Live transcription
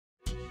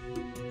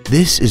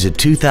This is a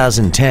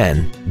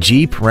 2010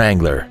 Jeep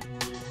Wrangler.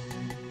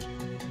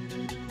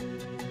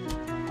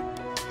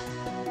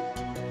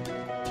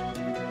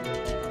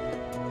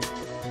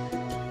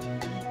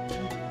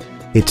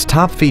 Its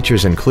top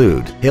features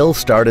include hill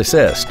start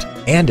assist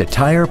and a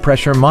tire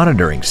pressure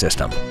monitoring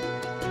system.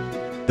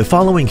 The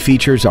following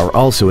features are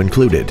also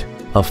included: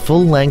 a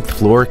full-length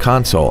floor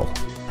console,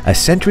 a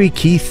Sentry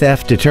key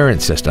theft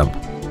deterrent system,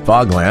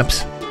 fog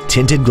lamps,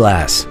 tinted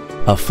glass,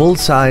 a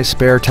full-size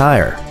spare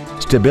tire,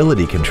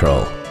 stability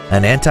control,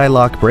 an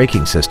anti-lock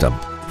braking system,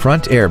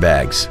 front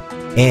airbags,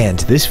 and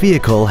this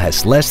vehicle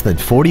has less than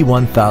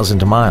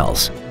 41,000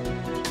 miles.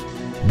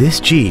 This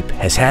Jeep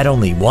has had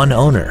only one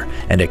owner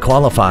and it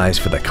qualifies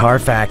for the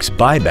Carfax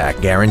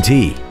buyback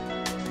guarantee.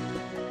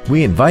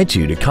 We invite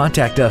you to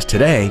contact us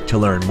today to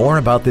learn more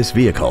about this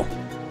vehicle.